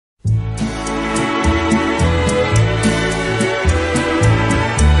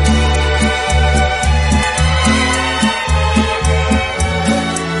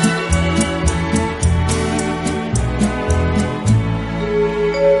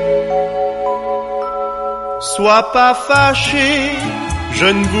Sois pas fâché, je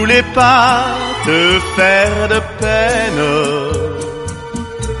ne voulais pas te faire de peine.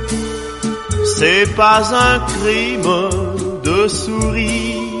 C'est pas un crime de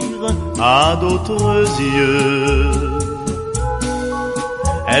sourire à d'autres yeux.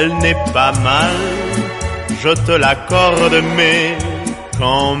 Elle n'est pas mal, je te l'accorde, mais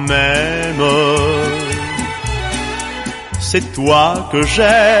quand même, c'est toi que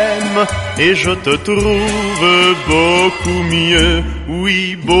j'aime et je te trouve beaucoup mieux,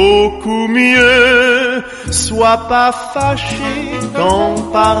 oui, beaucoup mieux. Sois pas fâché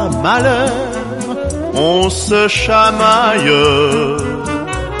quand par malheur on se chamaille.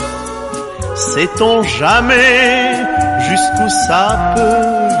 Sait-on jamais jusqu'où ça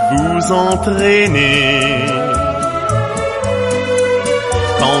peut vous entraîner?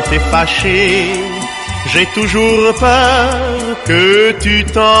 Quand t'es fâché, j'ai toujours peur que tu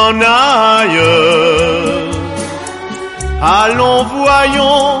t'en ailles. Allons,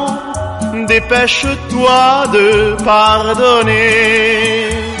 voyons, dépêche-toi de pardonner.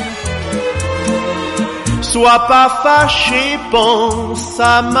 Sois pas fâché, pense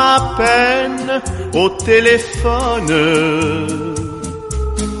à ma peine au téléphone.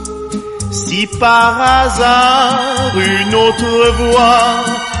 Si par hasard une autre voix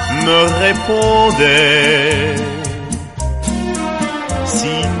me répondait,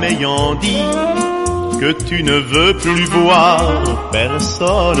 si m'ayant dit que tu ne veux plus voir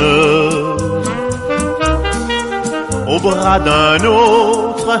personne, au bras d'un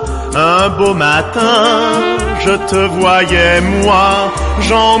autre, un beau matin, je te voyais, moi,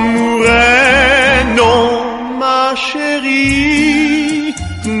 j'en mourrais. Non, ma chérie,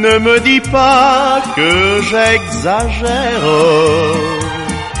 ne me dis pas que j'exagère.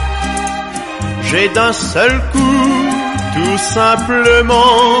 J'ai d'un seul coup tout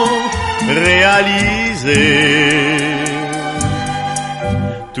simplement réalisé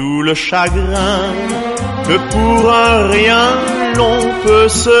tout le chagrin que pour un rien l'on peut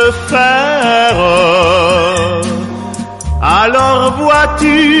se faire. Alors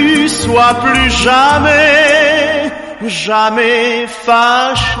vois-tu, sois plus jamais, jamais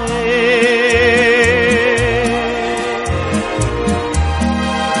fâché.